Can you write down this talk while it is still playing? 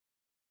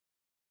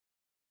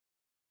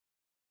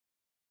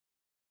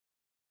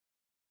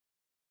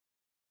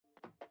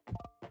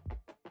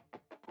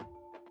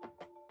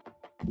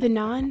The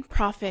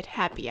Nonprofit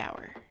Happy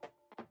Hour.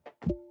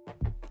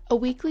 A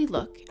weekly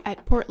look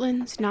at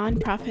Portland's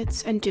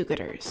nonprofits and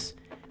do-gooders,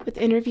 with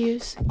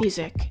interviews,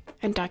 music,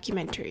 and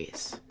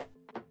documentaries.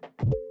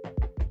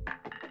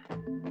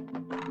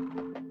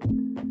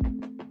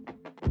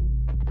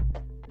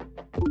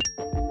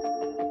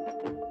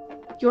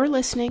 You're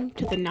listening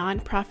to the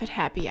Nonprofit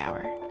Happy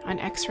Hour on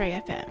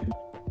X-Ray FM,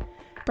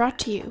 brought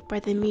to you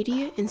by the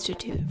Media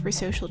Institute for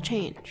Social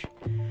Change,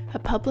 a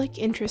public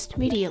interest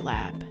media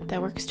lab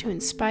that works to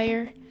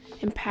inspire,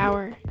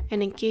 empower,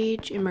 and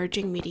engage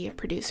emerging media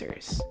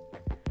producers.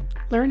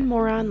 Learn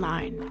more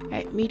online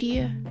at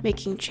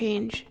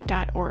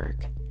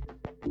mediamakingchange.org.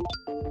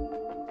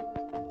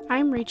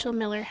 I'm Rachel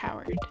Miller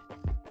Howard.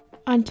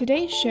 On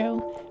today's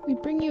show, we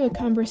bring you a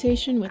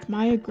conversation with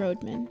Maya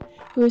Grodman,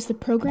 who is the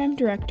program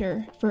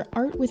director for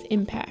Art with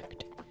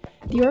Impact.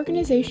 The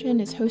organization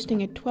is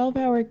hosting a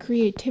 12-hour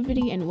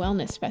creativity and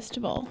wellness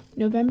festival,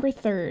 November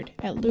 3rd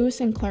at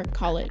Lewis and Clark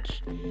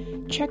College.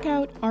 Check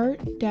out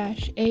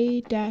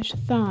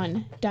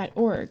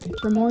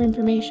art-a-thon.org for more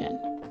information.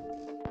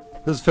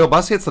 This is Phil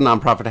Bussey. It's the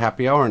Nonprofit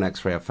Happy Hour on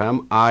X-Ray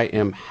FM. I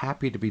am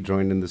happy to be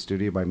joined in the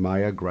studio by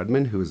Maya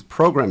Grodman, who is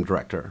program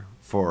director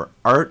for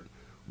Art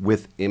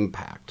with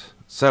Impact.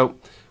 So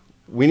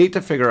we need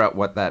to figure out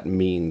what that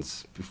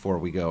means before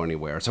we go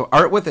anywhere. So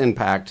Art with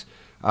Impact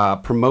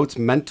promotes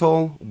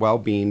mental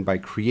well-being by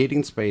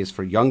creating space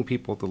for young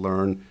people to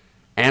learn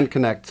and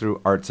connect through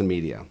arts and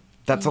media.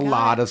 That's a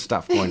lot of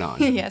stuff going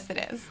on. Yes,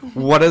 it is.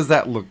 What does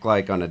that look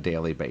like on a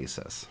daily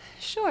basis?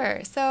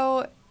 Sure.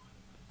 So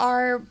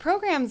our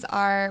programs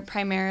are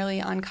primarily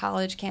on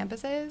college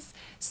campuses.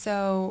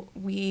 So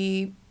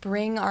we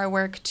bring our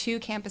work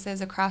to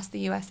campuses across the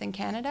U.S. and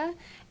Canada.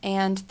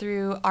 And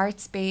through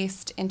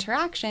arts-based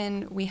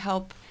interaction, we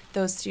help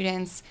those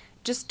students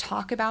just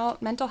talk about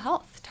mental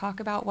health, talk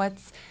about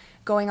what's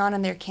going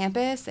on their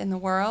campus, in the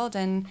world,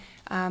 and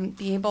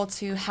be able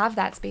to have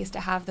that space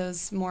to have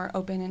those more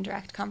open and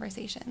direct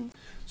conversations.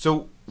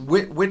 So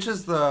which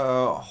is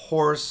the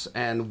horse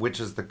and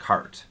which is the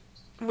cart?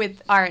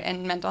 With art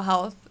and mental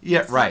health.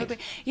 Yeah, right.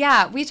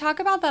 Yeah, we talk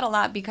about that a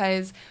lot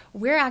because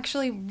we're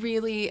actually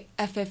really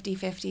a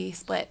 50-50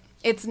 split.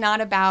 It's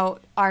not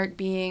about art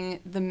being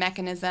the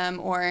mechanism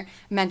or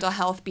mental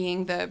health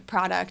being the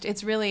product.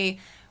 It's really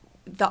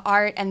the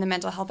art and the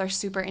mental health are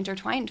super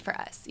intertwined for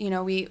us. You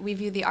know, we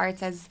view the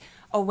arts as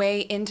a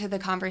way into the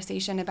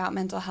conversation about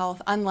mental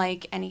health,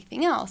 unlike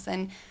anything else.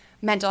 And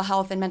mental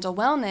health and mental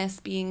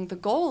wellness being the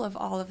goal of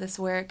all of this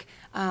work,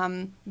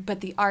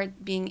 but the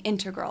art being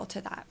integral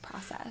to that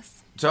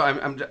process. So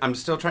I'm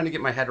still trying to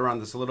get my head around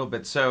this a little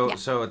bit. So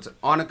it's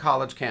on a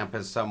college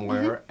campus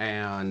somewhere,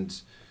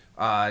 and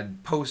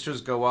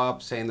posters go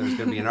up saying there's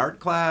going to be an art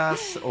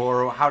class,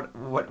 or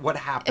what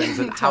happens,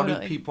 and how do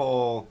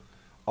people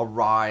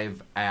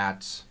arrive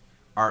at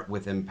Art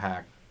with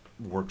Impact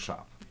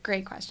workshop?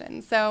 Great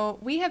question. So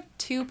we have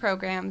two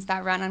programs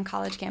that run on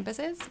college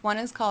campuses. One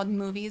is called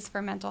Movies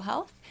for Mental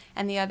Health,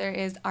 and the other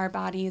is Our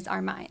Bodies,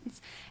 Our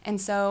Minds.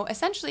 And so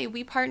essentially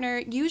we partner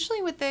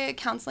usually with the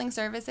counseling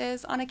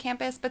services on a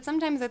campus, but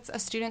sometimes it's a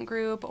student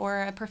group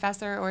or a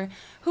professor or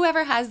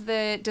whoever has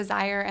the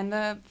desire and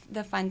the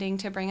funding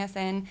to bring us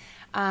in.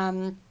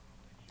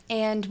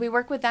 And we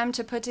work with them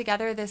to put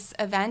together this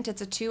event.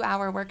 It's a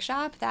 2-hour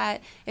workshop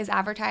that is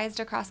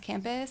advertised across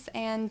campus.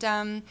 And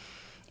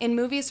in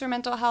Movies for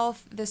Mental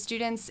Health, the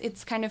students,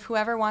 it's kind of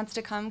whoever wants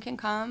to come can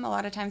come. A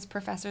lot of times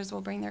professors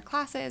will bring their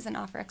classes and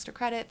offer extra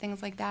credit,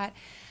 things like that.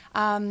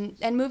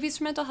 And Movies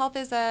for Mental Health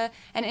is an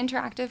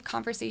interactive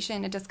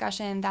conversation, a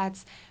discussion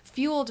that's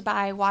fueled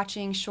by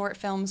watching short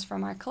films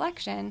from our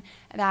collection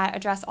that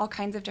address all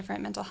kinds of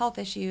different mental health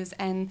issues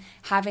and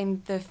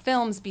having the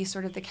films be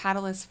sort of the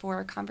catalyst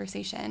for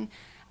conversation.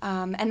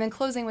 And then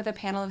closing with a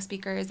panel of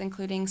speakers,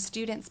 including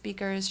student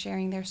speakers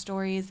sharing their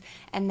stories,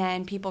 and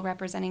then people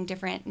representing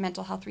different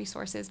mental health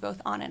resources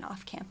both on and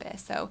off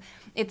campus. So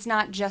it's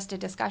not just a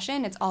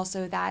discussion, it's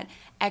also that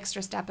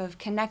extra step of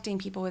connecting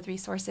people with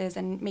resources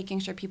and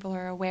making sure people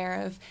are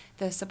aware of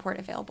the support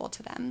available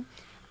to them.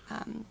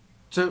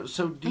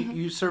 So do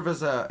you serve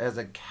as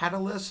a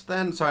catalyst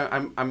then? So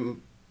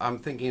I'm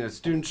thinking a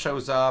student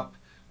shows up.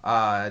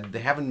 They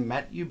haven't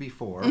met you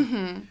before.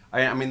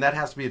 I mean, that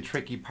has to be a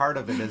tricky part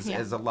of it,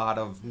 as a lot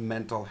of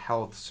mental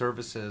health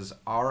services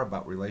are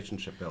about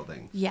relationship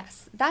building.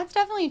 Yes, that's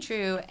definitely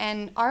true.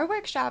 And our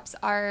workshops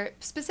are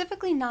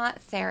specifically not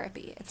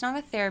therapy. It's not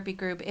a therapy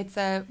group. It's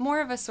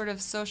more of a sort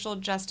of social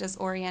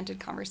justice-oriented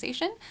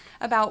conversation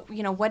about,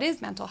 what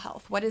is mental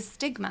health? What is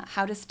stigma?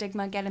 How does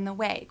stigma get in the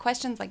way?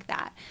 Questions like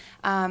that.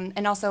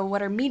 And also,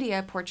 what are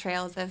media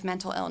portrayals of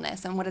mental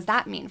illness, and what does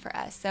that mean for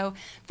us? So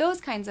those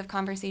kinds of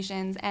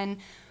conversations. And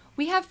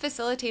we have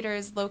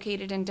facilitators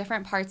located in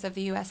different parts of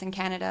the U.S. and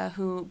Canada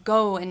who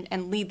go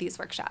and lead these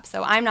workshops.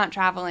 So I'm not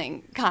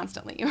traveling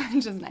constantly,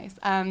 which is nice.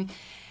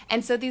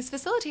 And so these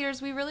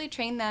facilitators, we really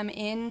train them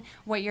in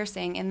what you're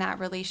saying, in that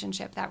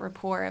relationship, that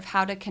rapport of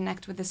how to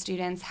connect with the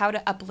students, how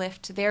to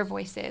uplift their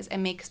voices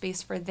and make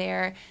space for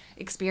their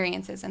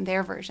experiences and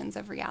their versions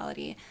of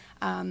reality.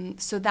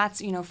 So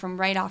that's, from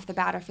right off the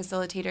bat, our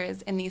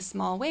facilitators in these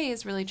small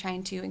ways really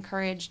trying to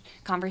encourage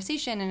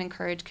conversation and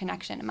encourage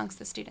connection amongst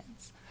the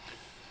students.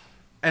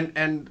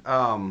 And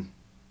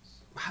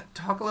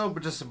talk a little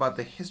bit just about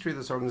the history of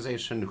this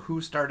organization.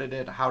 Who started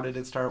it? How did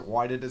it start?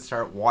 Why did it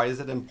start? Why is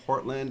it in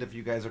Portland? If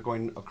you guys are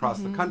going across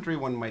the country,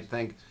 one might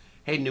think,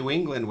 hey, New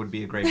England would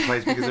be a great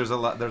place because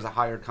there's a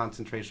higher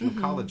concentration of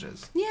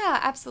colleges. Yeah,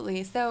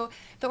 absolutely. So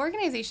the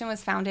organization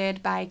was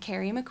founded by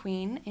Carrie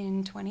McQueen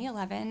in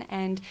 2011,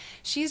 and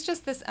she's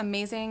just this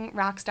amazing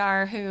rock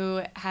star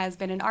who has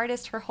been an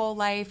artist her whole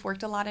life,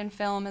 worked a lot in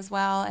film as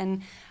well,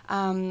 and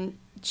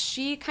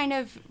she kind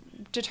of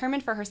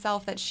determined for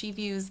herself that she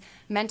views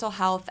mental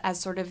health as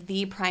sort of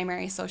the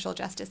primary social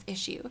justice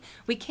issue.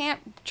 We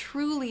can't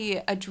truly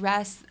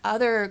address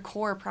other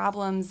core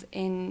problems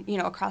in,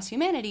 across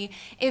humanity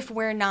if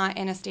we're not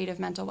in a state of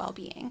mental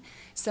well-being.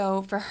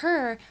 So for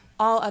her,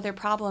 all other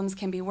problems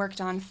can be worked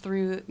on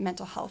through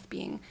mental health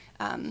being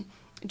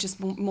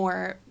just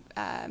more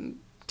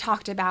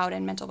talked about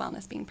and mental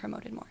wellness being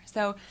promoted more.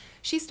 So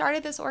she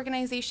started this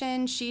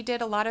organization. She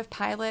did a lot of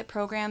pilot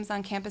programs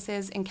on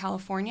campuses in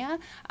California.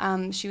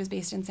 She was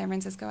based in San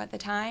Francisco at the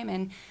time,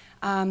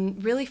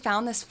 and really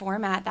found this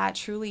format that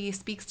truly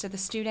speaks to the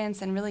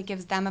students and really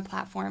gives them a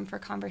platform for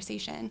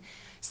conversation.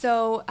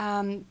 So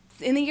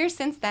in the years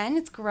since then,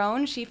 it's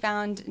grown. She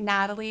found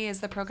Natalie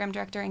as the program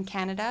director in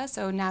Canada.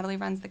 So Natalie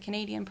runs the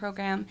Canadian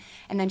program.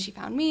 And then she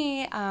found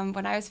me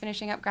when I was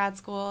finishing up grad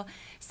school.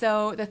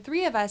 So the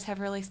three of us have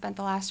really spent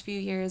the last few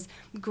years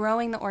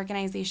growing the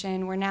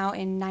organization. We're now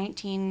in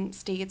 19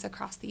 states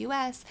across the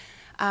U.S.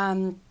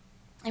 And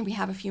we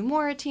have a few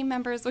more team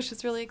members, which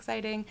is really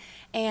exciting.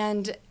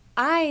 And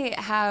I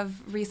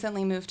have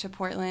recently moved to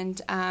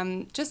Portland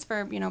just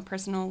for,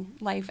 personal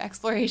life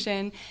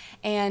exploration,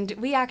 and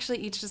we actually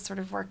each just sort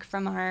of work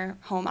from our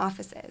home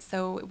offices.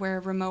 So we're a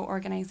remote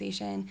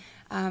organization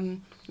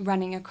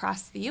running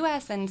across the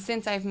U.S., and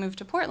since I've moved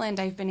to Portland,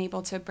 I've been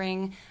able to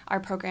bring our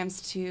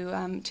programs to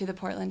the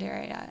Portland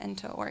area and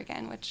to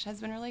Oregon, which has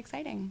been really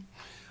exciting.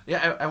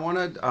 Yeah, I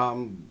want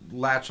to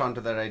latch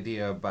onto that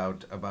idea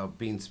about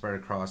being spread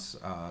across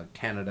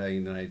Canada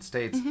and the United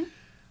States. Mm-hmm.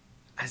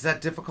 Is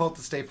that difficult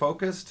to stay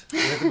focused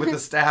with the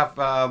staff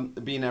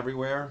being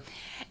everywhere?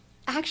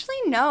 Actually,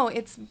 no.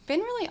 It's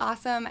been really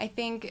awesome. I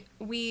think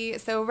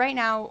so right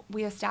now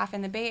we have staff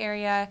in the Bay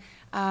Area,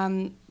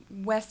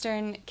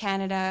 Western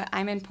Canada,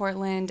 I'm in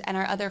Portland, and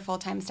our other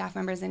full-time staff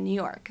members in New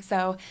York.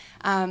 So,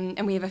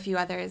 and we have a few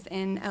others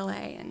in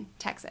LA and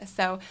Texas.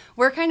 So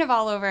we're kind of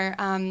all over,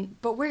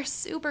 but we're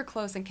super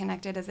close and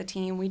connected as a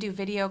team. We do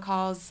video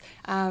calls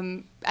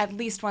at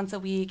least once a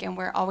week, and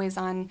we're always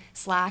on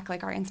Slack,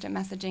 like our instant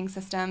messaging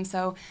system.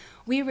 So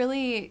we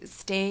really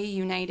stay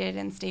united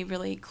and stay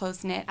really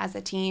close-knit as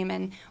a team,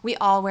 and we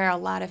all wear a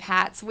lot of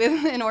hats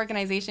with an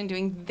organization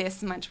doing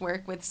this much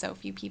work with so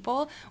few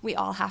people. We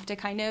all have to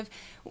kind of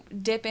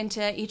dip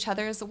into each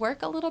other's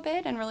work a little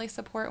bit and really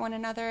support one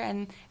another,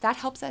 and that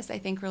helps us, I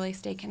think, really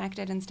stay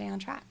connected and stay on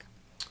track.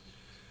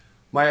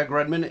 Maya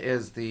Grudman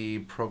is the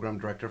program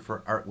director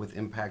for Art with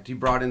Impact. You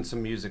brought in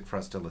some music for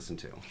us to listen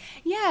to.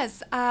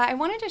 Yes, I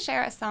wanted to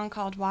share a song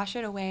called Wash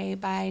It Away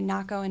by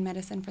Nako and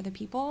Medicine for the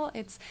People.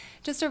 It's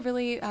just a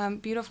really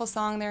beautiful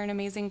song. They're an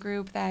amazing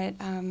group that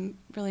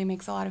really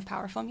makes a lot of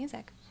powerful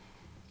music.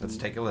 Let's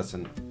take a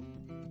listen.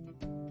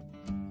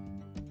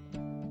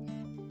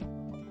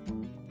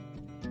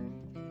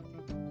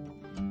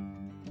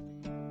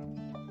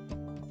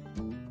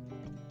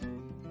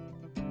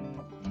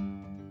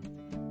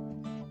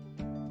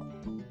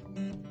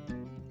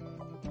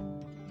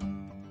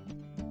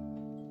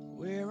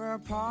 We're a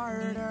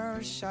part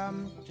of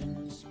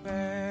something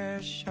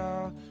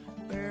special.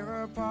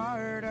 We're a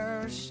part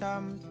of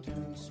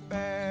something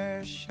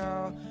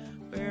special.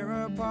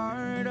 We're a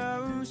part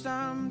of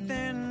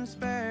something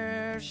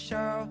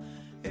special.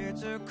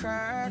 It's a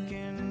crack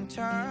in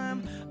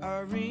time,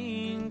 a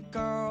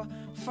wrinkle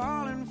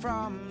falling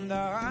from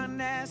the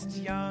nest,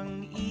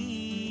 young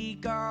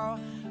eagle.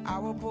 I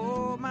will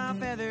pull my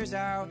feathers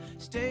out,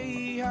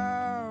 stay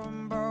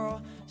humble,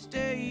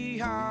 stay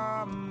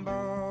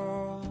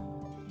humble.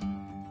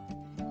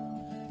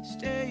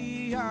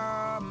 Stay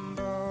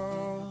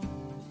humble,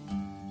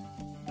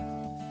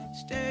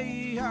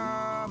 stay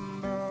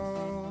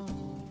humble,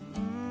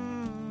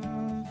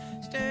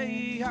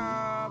 stay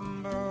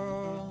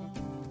humble.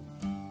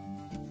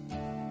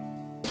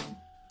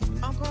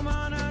 Uncle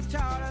Mana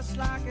taught us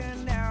like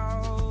an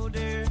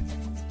elder,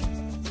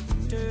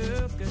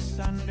 took us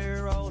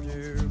under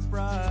older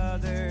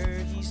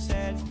brother. He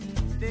said,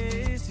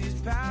 this is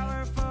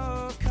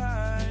powerful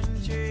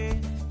country.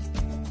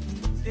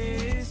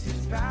 This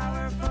is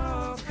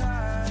powerful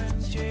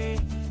country,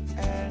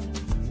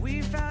 and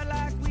we felt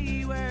like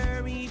we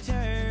were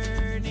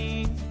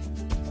returning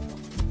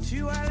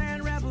to our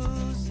land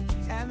rebels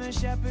and the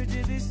shepherds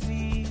of the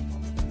sea.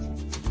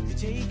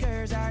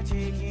 takers are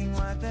taking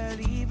what the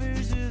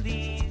leavers will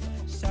leave.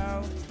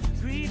 So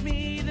greet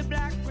me, the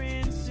black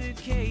prince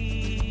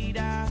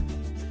cicada,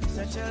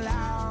 such a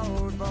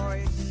loud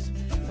voice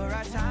for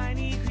a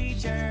tiny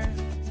creature.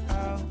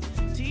 Oh,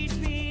 teach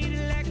me to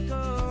let go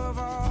of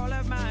all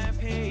of my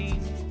pain.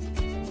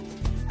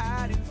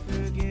 I do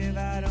forgive,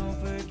 I don't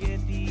forget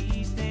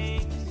these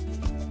things.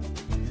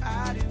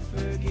 I do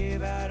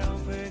forgive, I don't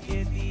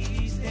forget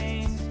these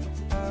things.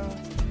 Oh,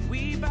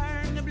 we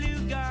burn the blue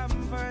gum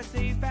for a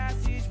safe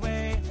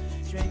passageway.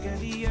 Drink of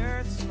the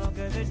earth, smoke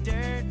of the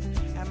dirt,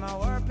 and my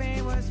war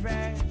paint was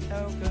red.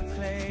 Ochre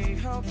clay,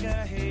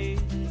 ochre hay.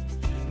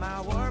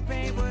 My war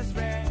paint was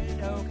red.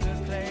 Ochre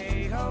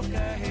clay,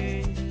 ochre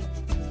hay.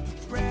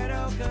 Red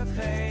ochre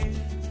clay.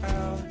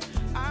 Oh,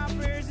 our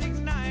prayers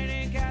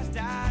ignited, cast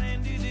out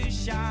into the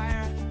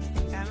Shire,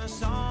 and the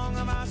song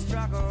of our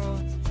struggle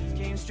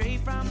came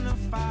straight from the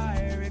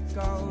fire. It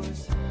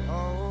goes,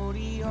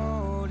 holy,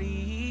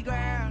 holy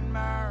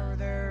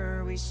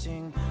grandmother, we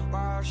sing,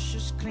 wash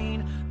us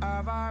clean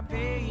of our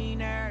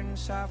pain and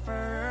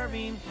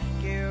suffering,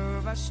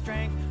 give us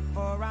strength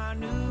for our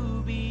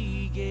new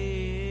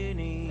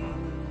beginnings.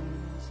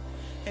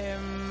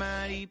 In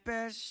my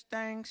deepest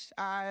thanks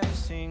I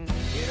sing,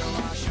 it'll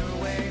wash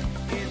away,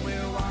 it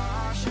will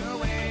wash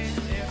away,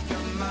 lift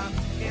them up,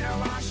 it'll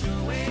wash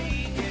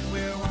away, it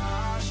will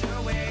wash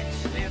away,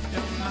 lift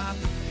them up,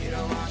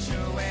 it'll wash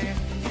away,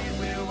 it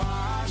will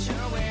wash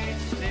away,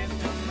 lift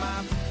them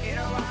up,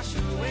 it'll wash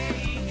away,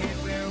 it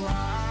will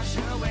wash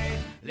away,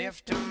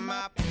 lift them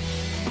up.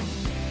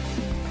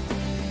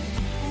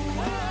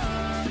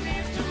 Whoa,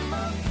 lift them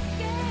up.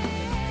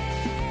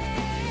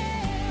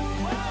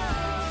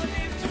 Whoa,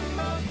 lift them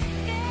up.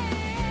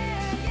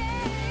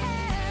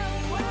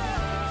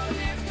 Whoa,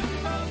 lift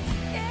them up.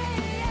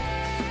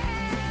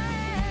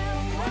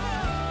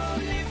 Whoa,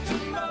 lift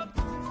them up.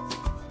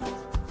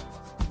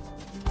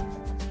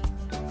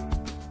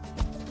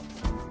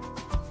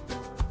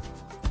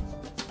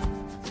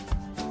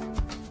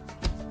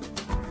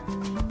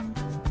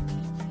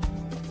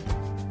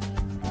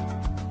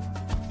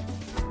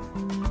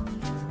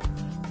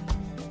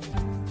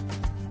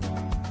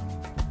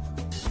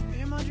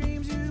 In my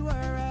dreams you were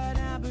an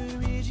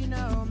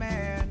Aboriginal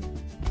man.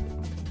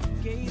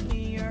 Gave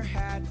me your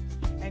hat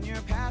and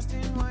your past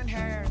in one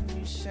hand.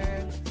 You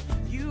said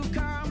you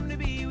come to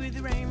be with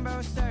the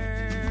rainbow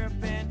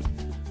serpent.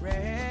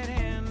 Red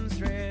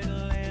hands, red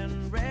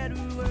land, red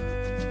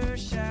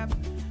worship.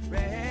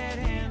 Red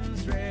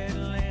hands, red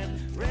land,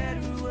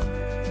 red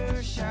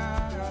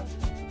worship.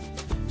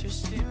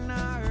 Just in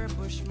our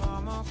bush,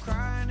 mama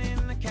crying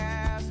in the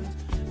chasms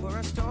for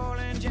a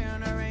stolen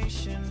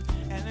generation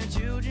and the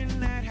children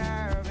that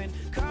haven't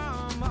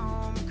come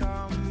home,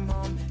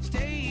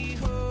 stay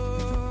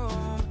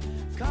home,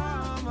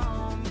 come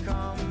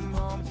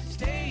home,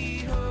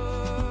 stay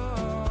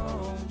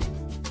home.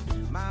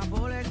 My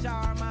bullets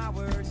are my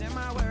words and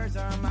my words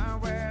are my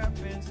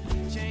weapons.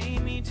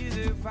 Chain me to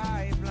the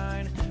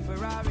pipeline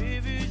for our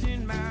rivers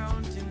and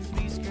mountains.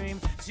 We scream,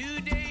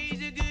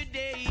 today's a good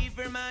day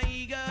for my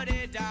ego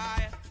to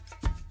die.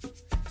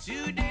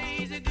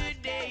 Today's a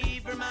good day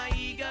for my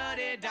ego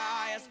to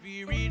die. A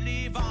spirit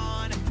live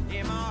on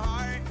in my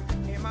heart,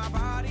 in my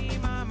body,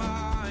 my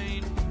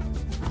mind.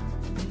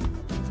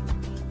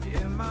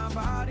 In my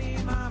body,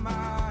 my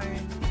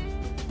mind.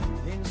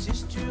 Then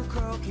sister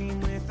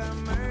croaking with a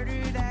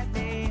murder that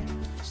day.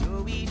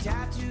 So we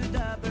tattooed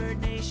the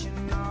bird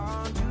nation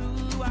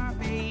onto our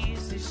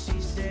faces. She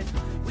said,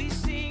 we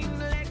sing,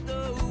 let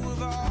go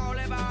of all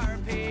of our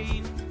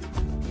pain.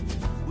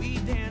 We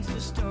dance the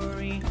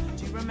story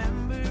to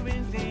remember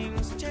when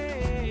things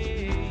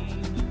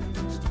changed.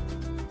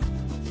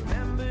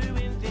 Remember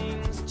when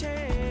things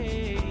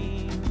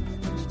changed.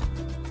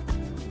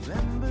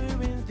 Remember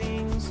when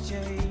things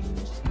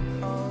changed.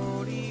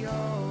 Holy,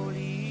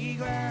 holy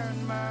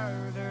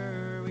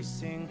grandmother, we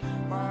sing,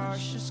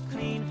 wash us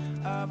clean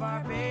of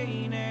our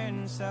pain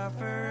and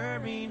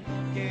suffering.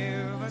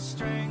 Give us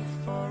strength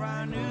for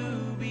our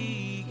new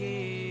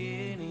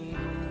beginnings.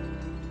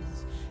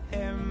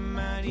 And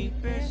my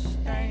deepest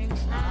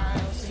thanks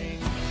I'll sing.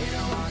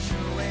 It'll wash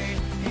away,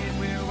 it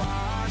will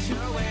wash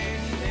away.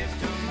 Lift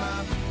them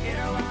up,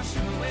 it'll wash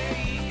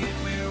away, it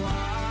will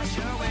wash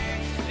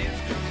away.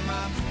 Lift them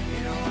up,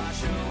 it'll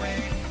wash away,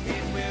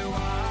 it will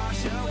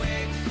wash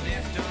away.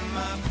 Lift them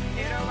up,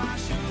 it'll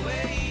wash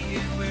away,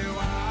 it will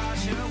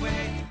wash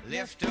away.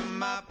 Lift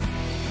them up.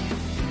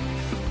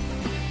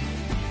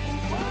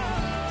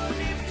 Whoa,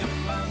 lift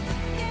them up.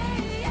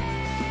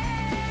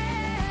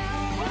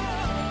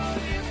 Whoa,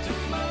 lift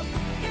them up.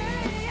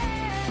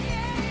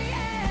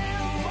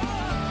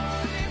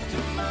 Whoa, lift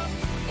them up.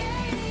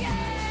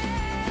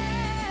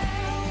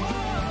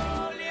 Whoa,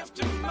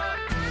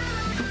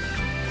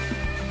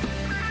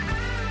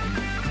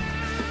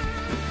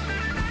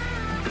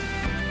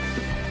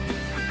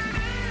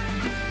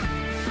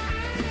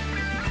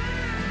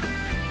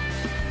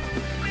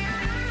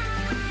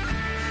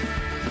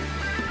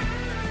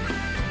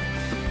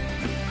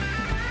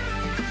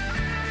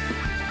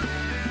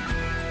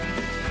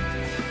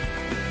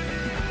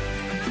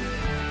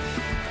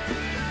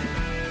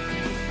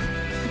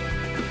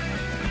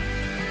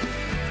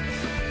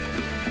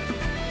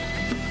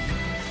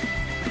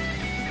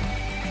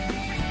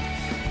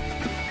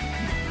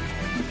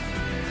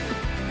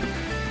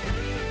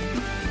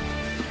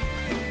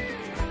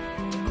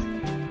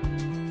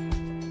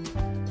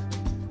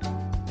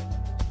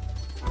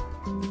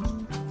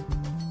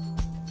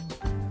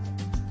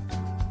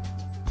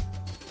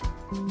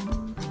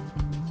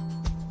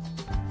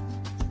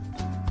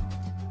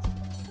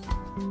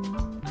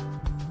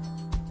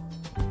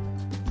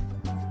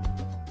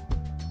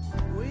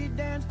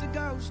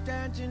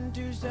 sent in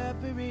two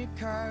separate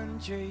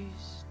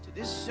countries to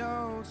this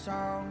old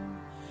song,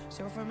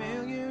 so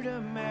familiar to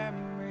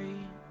memory.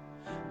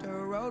 The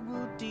road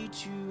will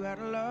teach you how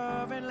to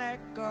love and let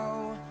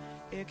go.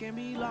 It can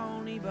be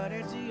lonely, but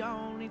it's the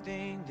only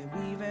thing that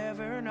we've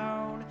ever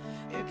known.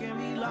 It can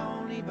be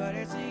lonely, but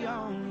it's the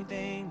only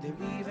thing that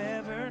we've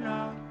ever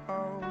known.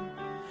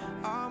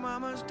 Our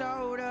mamas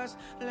told us,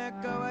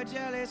 let go of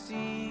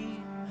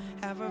jealousy,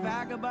 and for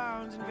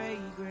vagabonds and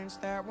vagrants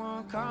that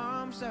won't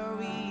come so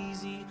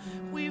easy.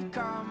 We've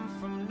come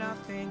from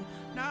nothing,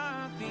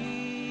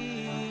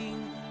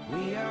 nothing.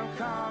 We have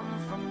come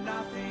from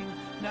nothing,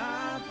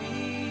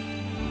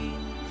 nothing.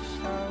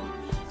 So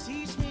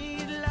teach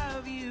me to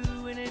love you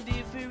in a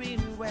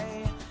different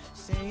way.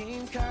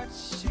 Same cuts,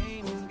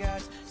 same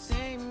guts,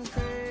 same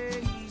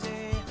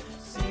crazy.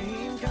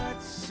 Same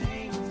cuts,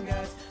 same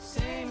guts,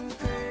 same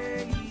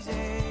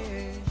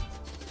crazy.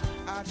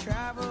 I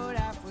traveled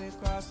halfway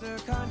across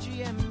the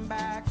country and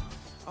back,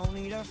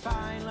 only to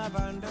find love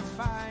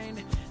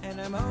undefined.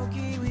 And I'm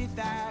okay with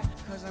that,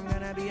 'cause I'm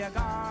gonna be a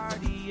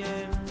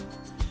guardian.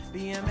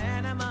 Be a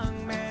man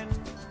among men,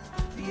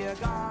 be a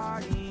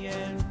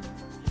guardian.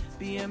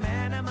 Be a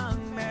man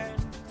among men,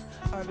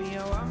 or be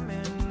a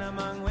woman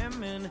among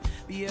women.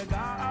 Be a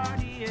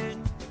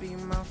guardian, be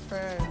my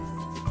friend.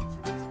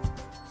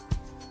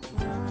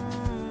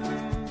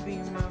 Be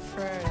my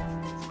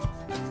friend.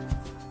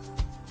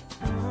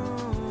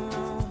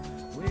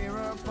 We're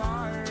a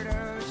part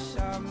of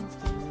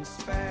something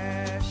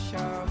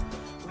special.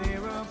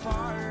 We're a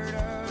part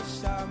of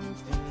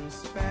something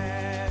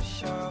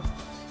special.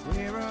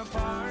 We're a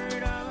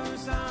part of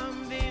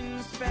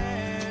something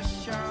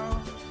special.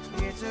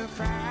 It's a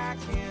crack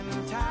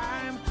in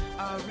time,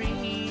 a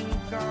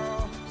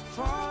wrinkle,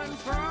 falling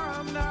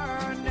from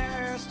the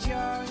nest,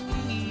 young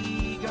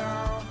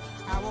eagle.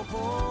 I will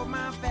pull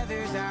my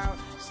feathers out,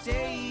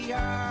 stay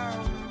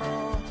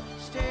humble,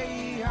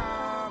 stay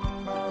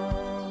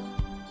humble,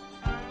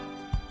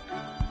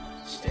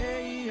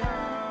 stay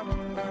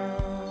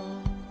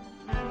humble,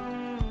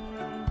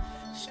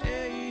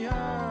 stay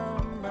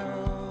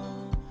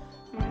humble,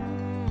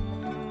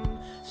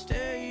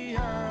 stay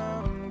humble.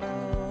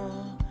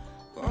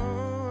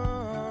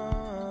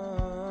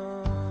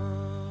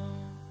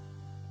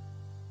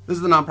 This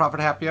is the Nonprofit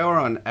Happy Hour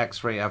on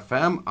X-Ray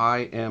FM.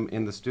 I am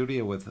in the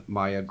studio with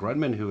Maya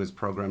Grudman, who is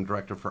Program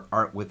Director for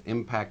Art with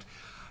Impact.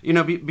 You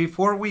know,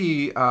 before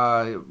we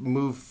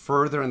move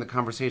further in the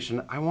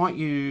conversation, I want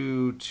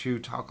you to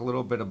talk a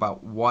little bit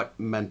about what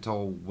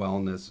mental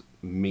wellness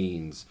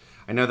means.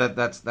 I know that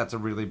that's a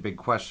really big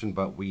question,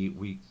 but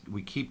we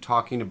keep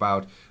talking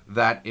about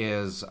that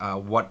is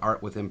what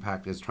Art with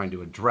Impact is trying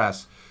to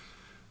address.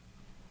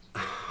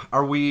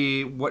 Are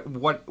we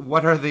what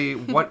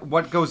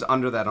goes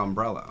under that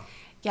umbrella?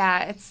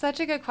 Yeah, it's such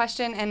a good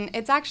question, and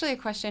it's actually a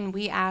question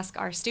we ask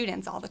our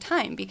students all the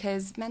time,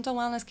 because mental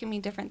wellness can mean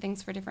different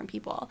things for different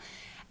people.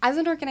 As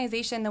an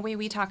organization, the way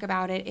we talk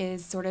about it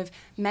is sort of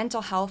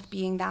mental health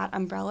being that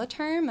umbrella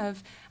term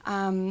of,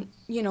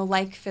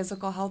 like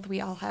physical health, we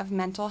all have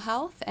mental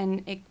health,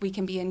 and we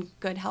can be in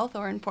good health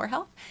or in poor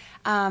health.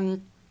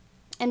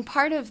 And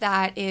part of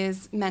that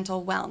is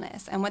mental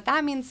wellness. And what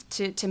that means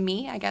to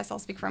me, I guess I'll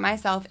speak for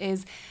myself,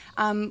 is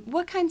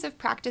what kinds of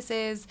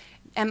practices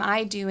am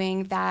I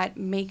doing that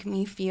make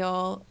me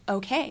feel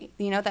okay,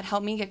 that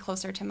help me get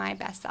closer to my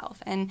best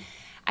self? And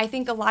I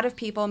think a lot of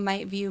people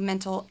might view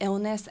mental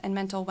illness and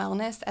mental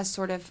wellness as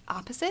sort of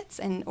opposites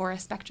or a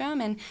spectrum.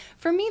 And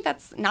for me,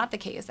 that's not the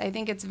case. I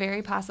think it's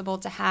very possible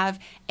to have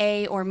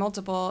a or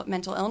multiple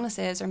mental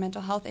illnesses or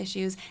mental health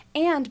issues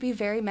and be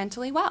very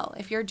mentally well.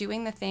 If you're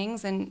doing the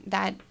things and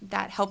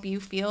that help you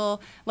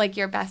feel like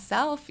your best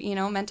self,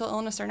 mental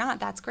illness or not,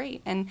 that's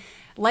great. And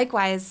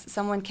likewise,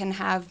 someone can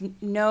have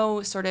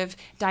no sort of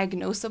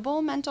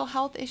diagnosable mental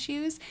health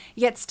issues,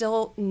 yet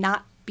still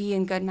not be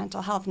in good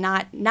mental health,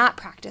 not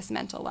practice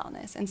mental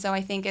wellness. And so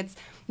I think it's,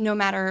 no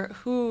matter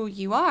who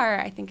you are,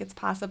 I think it's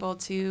possible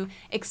to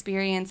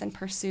experience and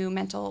pursue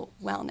mental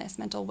wellness,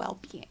 mental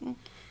well-being.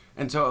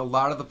 And so a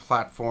lot of the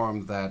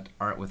platform that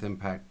Art with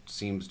Impact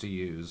seems to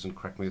use, and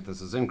correct me if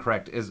this is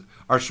incorrect,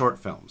 are short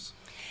films.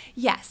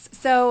 Yes.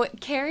 So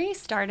Carrie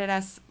started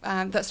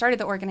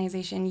the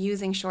organization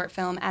using short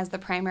film as the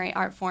primary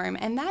art form,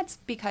 and that's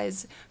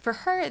because for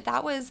her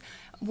that was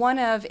one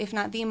of, if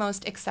not the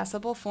most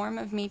accessible form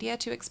of media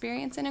to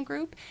experience in a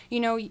group.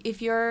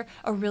 If you're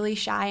a really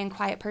shy and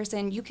quiet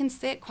person, you can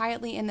sit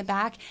quietly in the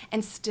back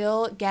and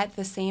still get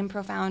the same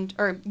profound,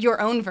 or your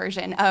own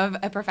version of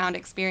a profound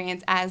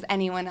experience as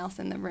anyone else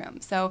in the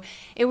room. So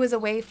it was a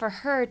way for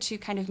her to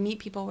kind of meet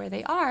people where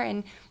they are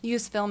and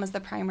use film as the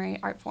primary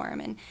art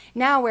form. And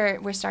now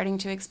we're starting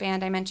to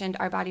expand. I mentioned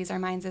Our Bodies, Our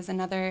Minds is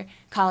another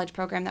college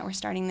program that we're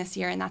starting this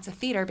year, and that's a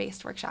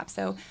theater-based workshop.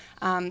 So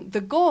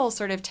the goal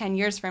sort of 10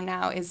 years from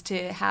now is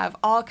to have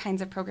all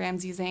kinds of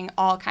programs using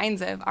all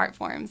kinds of art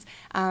forms.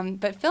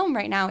 But film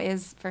right now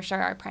is for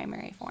sure our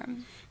primary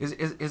form.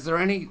 Is there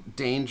any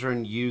danger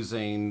in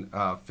using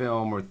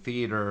film or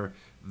theater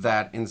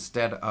that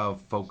instead of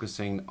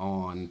focusing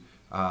on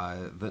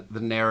the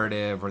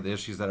narrative or the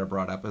issues that are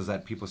brought up is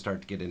that people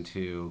start to get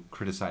into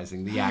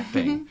criticizing the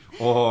acting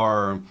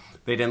or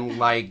they didn't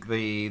like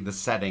the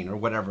setting or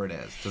whatever it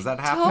is. Does that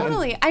happen?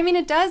 Totally. I mean,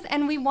 it does,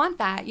 and we want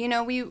that. You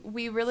know,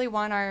 we really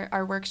want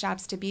our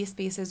workshops to be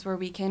spaces where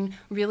we can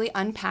really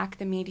unpack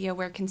the media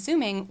we're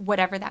consuming,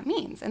 whatever that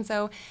means. And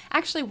so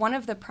actually one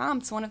of the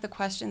prompts, one of the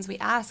questions we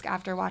ask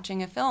after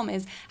watching a film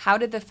is, how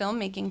did the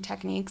filmmaking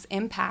techniques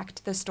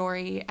impact the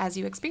story as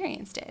you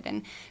experienced it?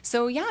 And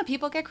so, yeah,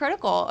 people get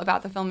critical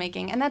about the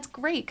filmmaking, and that's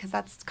great because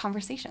that's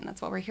conversation.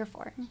 That's what we're here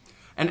for.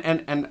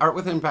 And Art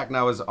with Impact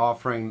now is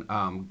offering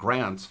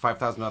grants,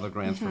 $5,000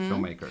 grants for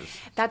filmmakers.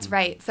 That's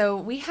right. So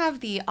we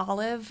have the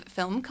Olive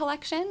Film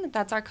Collection.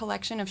 That's our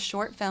collection of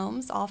short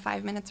films, all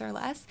 5 minutes or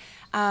less.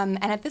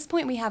 And at this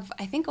point, we have,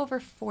 I think, over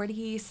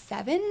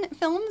 47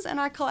 films in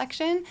our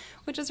collection,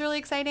 which is really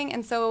exciting.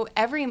 And so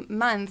every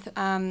month,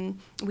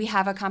 we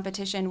have a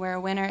competition where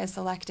a winner is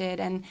selected,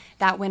 and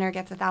that winner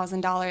gets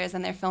 $1,000,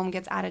 and their film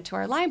gets added to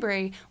our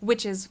library,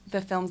 which is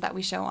the films that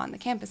we show on the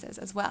campuses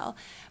as well.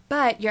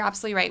 But you're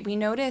absolutely right. We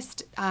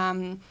noticed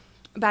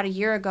about a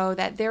year ago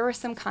that there were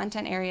some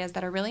content areas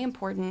that are really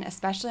important,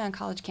 especially on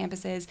college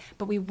campuses,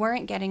 but we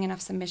weren't getting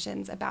enough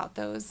submissions about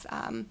those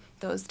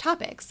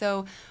topics.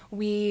 So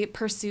we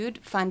pursued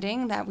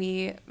funding that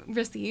we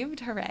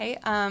received, hooray!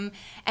 And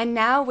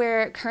now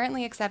we're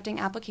currently accepting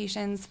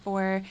applications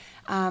for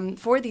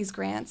these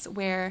grants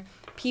where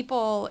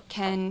people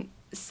can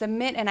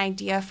submit an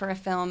idea for a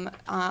film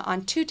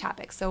on 2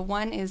 topics. So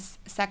one is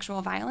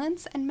sexual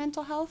violence and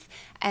mental health,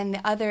 and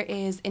the other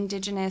is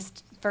Indigenous,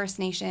 First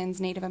Nations,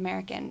 Native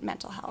American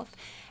mental health.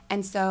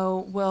 And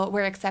so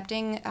we're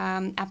accepting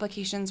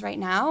applications right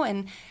now,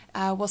 and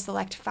we'll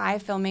select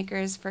 5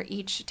 filmmakers for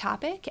each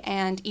topic,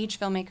 and each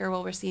filmmaker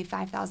will receive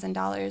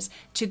 $5,000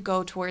 to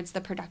go towards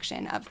the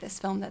production of this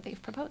film that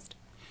they've proposed.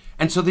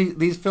 And so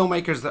these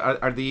filmmakers,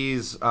 are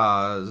these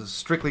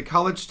strictly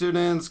college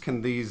students?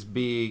 Can these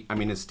be, I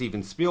mean, has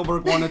Steven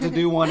Spielberg wanted to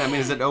do one? I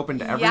mean, is it open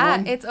to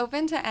everyone? Yeah, it's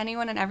open to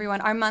anyone and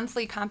everyone. Our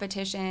monthly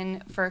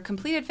competition for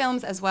completed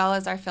films, as well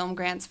as our film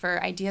grants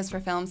for ideas for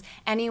films,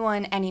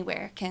 anyone,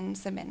 anywhere can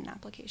submit an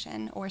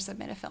application or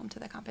submit a film to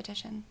the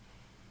competition.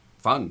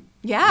 Fun.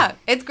 Yeah,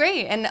 it's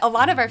great. And a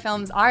lot of our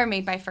films are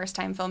made by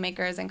first-time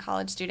filmmakers and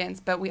college students,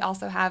 but we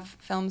also have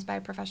films by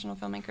professional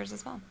filmmakers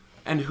as well.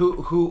 And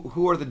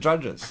who are the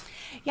judges?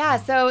 Yeah,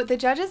 so the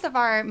judges of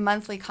our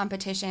monthly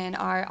competition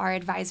are our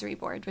advisory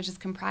board, which is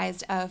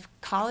comprised of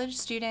college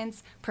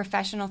students,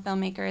 professional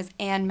filmmakers,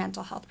 and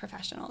mental health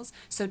professionals.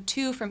 So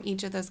 2 from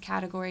each of those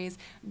categories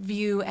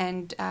view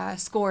and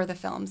score the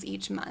films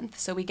each month.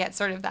 So we get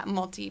sort of that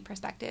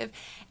multi-perspective.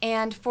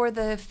 And for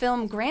the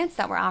film grants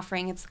that we're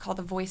offering, it's called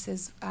the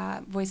Voices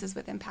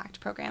with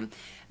Impact program.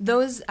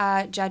 Those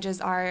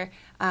judges are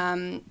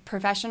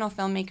professional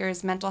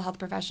filmmakers, mental health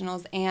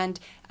professionals, and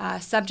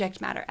subject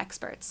matter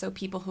experts, so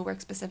people who work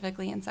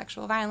specifically in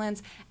sexual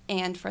violence,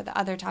 and for the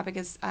other topic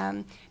is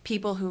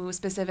people who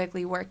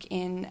specifically work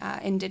in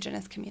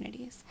Indigenous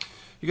communities.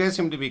 You guys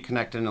seem to be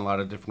connected in a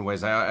lot of different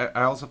ways.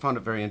 I also found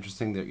it very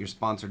interesting that you're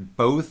sponsored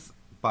both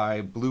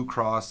by Blue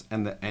Cross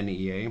and the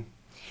NEA,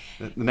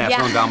 the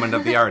National Endowment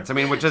of the Arts. I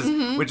mean, which is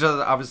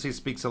obviously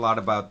speaks a lot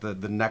about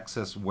the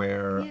nexus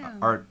where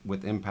Art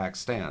with Impact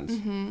stands.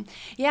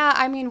 Yeah,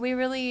 I mean, we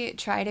really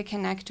try to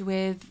connect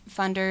with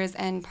funders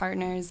and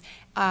partners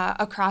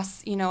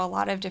across, a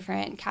lot of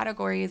different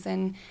categories,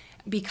 and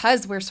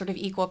because we're sort of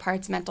equal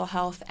parts mental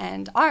health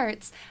and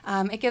arts,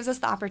 it gives us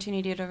the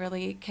opportunity to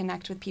really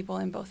connect with people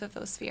in both of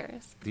those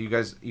spheres.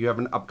 You have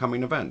an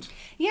upcoming event?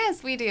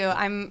 Yes, we do.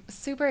 I'm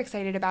super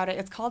excited about it.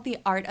 It's called the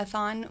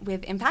Art-a-thon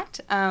with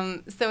Impact.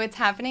 So it's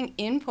happening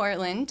in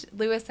Portland.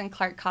 Lewis and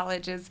Clark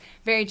College is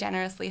very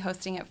generously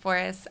hosting it for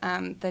us,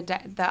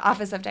 the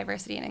Office of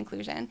Diversity and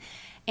Inclusion.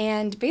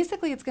 And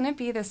basically, it's going to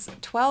be this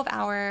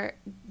 12-hour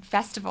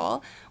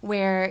festival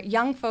where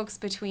young folks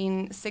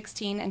between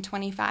 16 and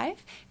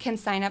 25 can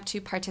sign up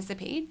to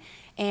participate.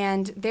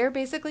 And they're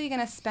basically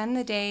going to spend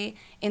the day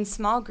in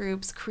small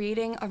groups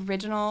creating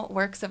original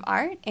works of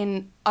art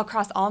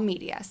across all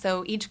media.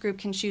 So each group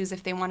can choose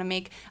if they want to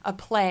make a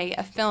play,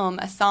 a film,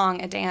 a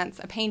song, a dance,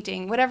 a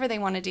painting, whatever they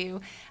want to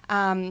do.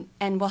 And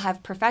we'll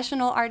have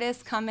professional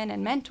artists come in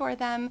and mentor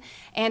them.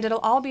 And it'll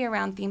all be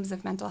around themes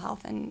of mental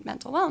health and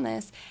mental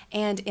wellness.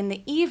 And in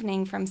the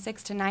evening from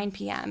 6 to 9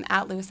 p.m.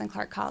 at Lewis and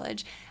Clark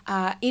College,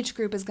 each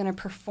group is going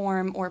to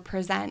perform or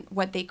present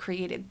what they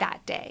created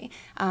that day.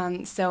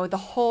 So the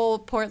whole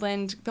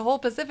Portland, the whole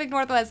Pacific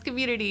Northwest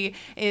community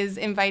is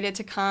invited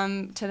to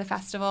come to the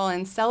festival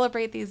and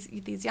celebrate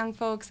these young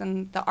folks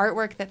and the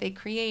artwork that they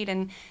create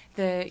and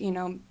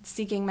the,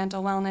 seeking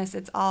mental wellness.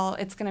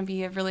 It's going to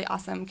be a really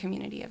awesome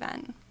community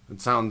event. It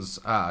sounds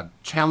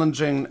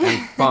challenging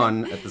and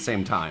fun at the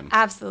same time.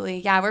 Absolutely.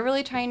 Yeah, we're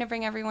really trying to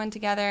bring everyone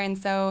together. And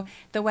so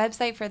the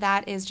website for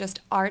that is just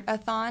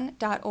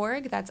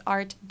artathon.org. That's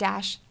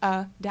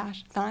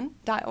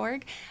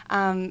art-a-thon.org.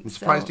 I'm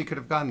surprised you could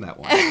have gotten that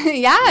one.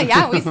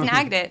 Yeah, we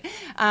snagged it.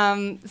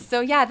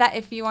 That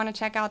if you want to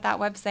check out that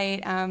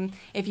website,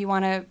 if you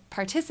want to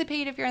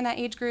participate if you're in that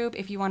age group,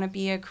 if you want to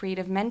be a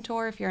creative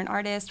mentor, if you're an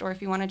artist, or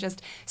if you want to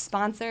just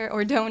sponsor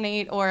or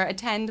donate or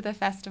attend the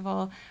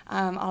festival,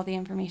 all the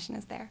information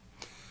is there.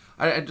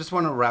 I just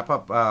want to wrap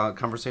up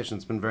conversation.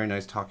 It's been very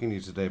nice talking to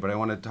you today, but I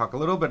want to talk a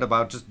little bit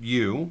about just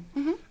you.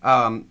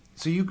 Mm-hmm.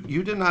 So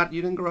you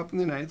didn't grow up in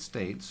the United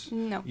States.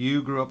 No.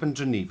 You grew up in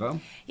Geneva.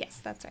 Yes,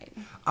 that's right.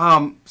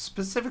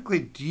 Specifically,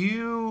 do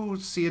you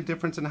see a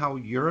difference in how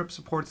Europe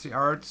supports the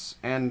arts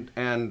and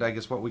I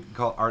guess what we could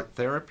call art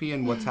therapy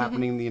and what's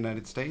happening in the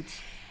United States?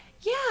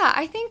 Yeah,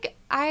 I think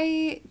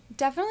I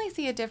definitely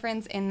see a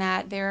difference in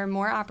that there are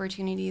more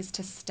opportunities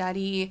to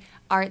study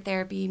art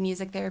therapy,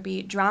 music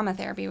therapy, drama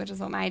therapy, which is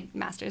what my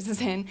master's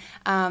is in.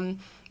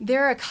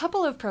 There are a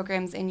couple of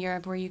programs in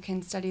Europe where you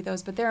can study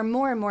those, but there are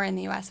more and more in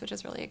the U.S., which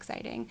is really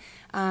exciting.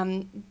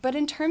 But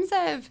in terms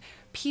of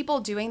people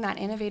doing that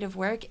innovative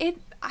work,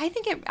 I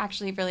think it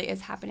actually really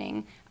is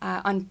happening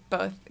on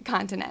both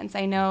continents.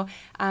 I know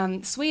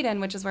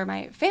Sweden, which is where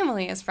my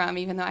family is from,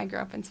 even though I grew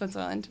up in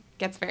Switzerland,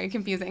 gets very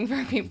confusing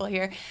for people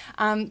here.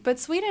 But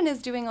Sweden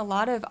is doing a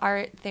lot of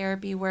art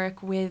therapy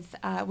work with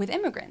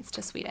immigrants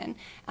to Sweden,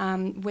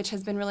 which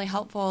has been really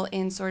helpful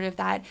in sort of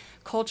that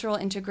cultural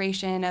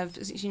integration of,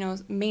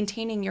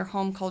 maintaining your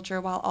home culture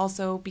while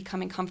also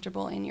becoming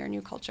comfortable in your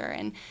new culture.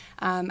 And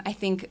I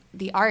think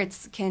the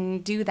arts can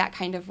do that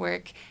kind of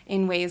work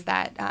in ways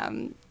that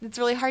it's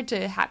really hard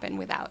to happen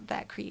without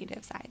that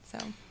creative side. So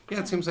yeah,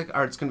 it seems like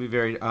arts can be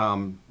very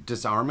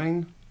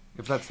disarming.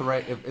 If that's the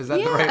right, is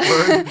that the right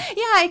word?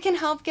 Yeah, it can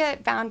help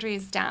get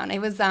boundaries down. It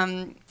was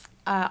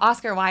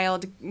Oscar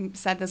Wilde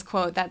said this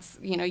quote that's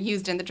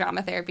used in the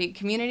drama therapy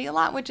community a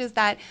lot, which is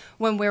that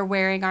when we're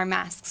wearing our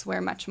masks,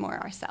 we're much more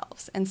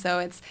ourselves. And so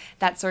it's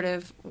that sort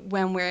of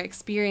when we're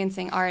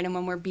experiencing art and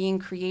when we're being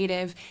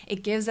creative,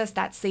 it gives us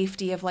that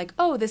safety of like,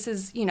 oh, this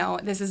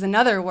is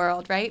another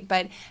world, right?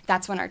 But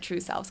that's when our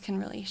true selves can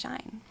really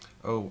shine.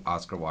 Oh,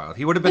 Oscar Wilde.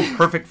 He would have been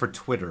perfect for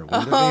Twitter,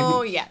 wouldn't he?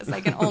 Oh, yes. I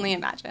can only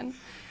imagine.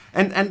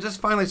 And just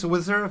finally, so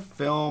was there a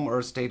film or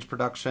a stage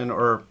production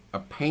or a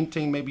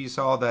painting maybe you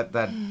saw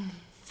that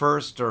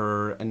first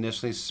or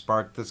initially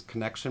sparked this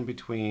connection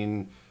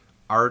between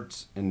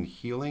art and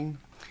healing?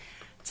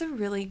 It's a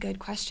really good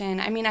question.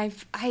 I mean, I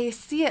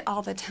see it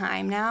all the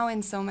time now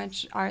in so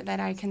much art that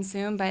I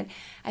consume, but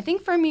I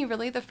think for me,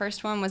 really, the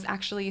first one was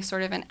actually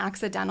sort of an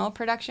accidental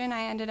production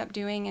I ended up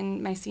doing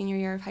in my senior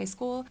year of high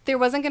school. There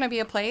wasn't going to be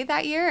a play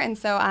that year, and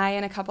so I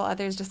and a couple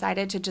others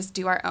decided to just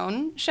do our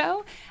own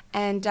show.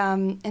 And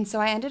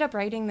so I ended up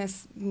writing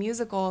this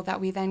musical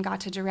that we then got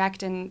to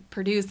direct and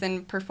produce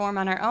and perform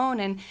on our own.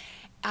 And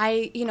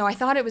I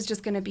thought it was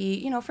just going to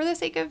be, for the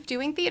sake of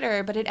doing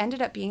theater, but it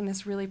ended up being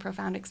this really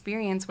profound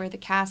experience where the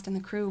cast and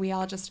the crew, we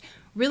all just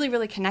really,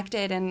 really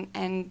connected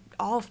and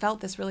all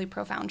felt this really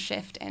profound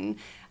shift in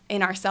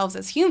ourselves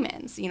as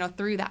humans,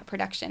 through that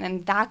production.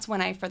 And that's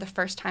when I, for the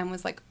first time,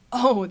 was like,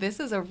 oh, this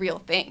is a real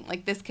thing.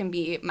 Like, this can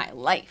be my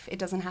life. It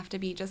doesn't have to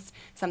be just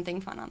something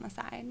fun on the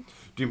side.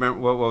 Do you remember,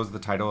 what was the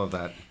title of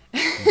that?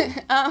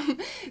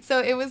 So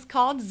it was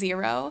called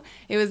Zero.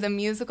 It was a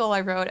musical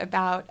I wrote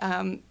about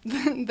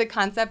the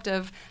concept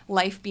of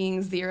life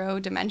being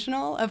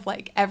zero-dimensional, of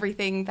like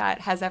everything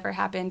that has ever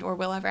happened or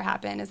will ever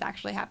happen is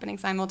actually happening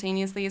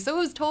simultaneously. So it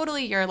was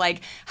totally your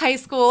like high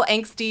school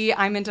angsty,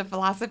 I'm into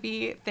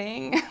philosophy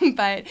thing,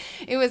 but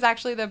it was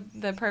actually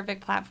the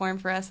perfect platform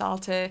for us all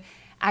to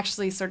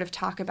actually sort of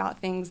talk about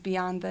things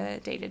beyond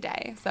the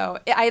day-to-day. So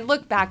I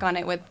look back on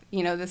it with,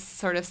 this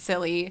sort of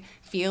silly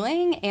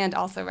feeling and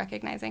also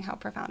recognizing how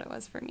profound it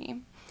was for me.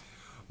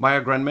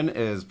 Maya Grenman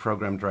is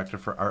Program Director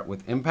for Art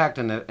with Impact,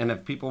 and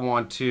if people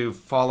want to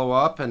follow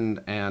up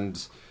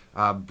and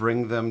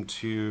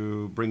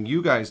bring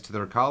you guys to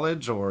their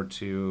college or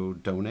to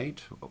donate,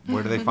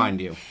 where do they find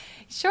you?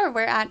 Sure,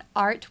 we're at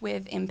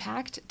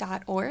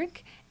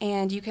artwithimpact.org,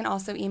 and you can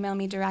also email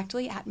me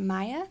directly at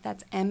Maya,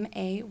 that's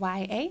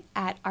MAYA,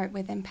 at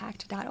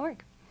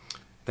artwithimpact.org.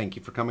 Thank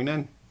you for coming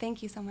in.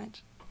 Thank you so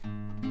much.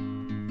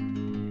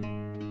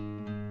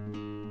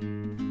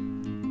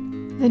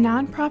 The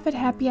nonprofit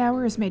Happy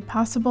Hour is made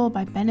possible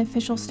by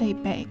Beneficial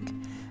State Bank,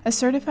 a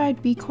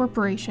certified B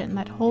Corporation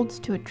that holds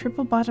to a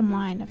triple bottom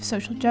line of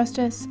social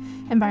justice,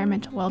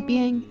 environmental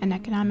well-being, and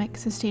economic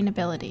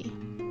sustainability.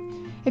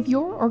 If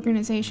your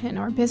organization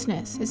or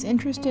business is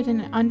interested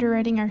in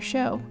underwriting our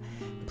show,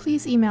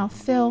 please email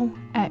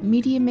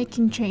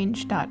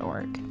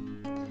phil@mediamakingchange.org.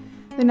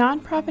 The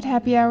nonprofit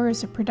Happy Hour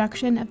is a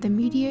production of the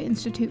Media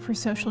Institute for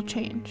Social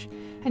Change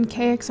and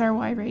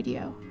KXRY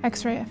Radio,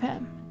 X-Ray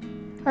FM.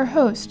 Our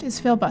host is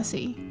Phil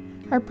Bussey.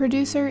 Our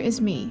producer is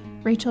me,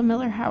 Rachel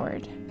Miller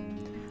Howard.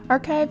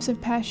 Archives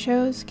of past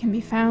shows can be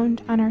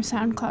found on our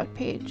SoundCloud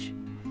page.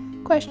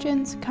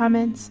 Questions,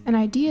 comments, and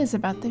ideas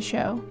about the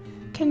show,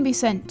 can be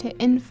sent to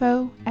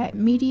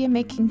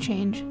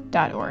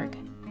info@mediamakingchange.org.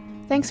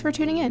 Thanks for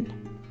tuning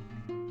in.